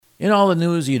In all the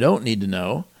news you don't need to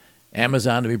know,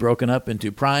 Amazon to be broken up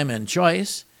into Prime and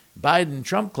Choice,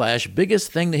 Biden-Trump clash,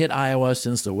 biggest thing to hit Iowa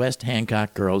since the West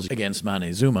Hancock girls against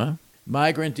Montezuma,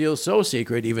 migrant deal so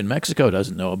secret even Mexico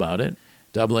doesn't know about it,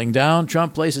 doubling down,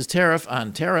 Trump places tariff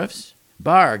on tariffs,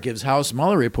 Barr gives House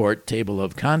Mueller report table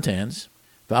of contents,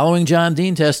 following John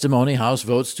Dean testimony, House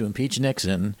votes to impeach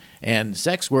Nixon, and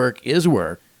sex work is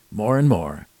work more and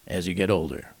more as you get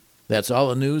older. That's all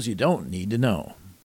the news you don't need to know.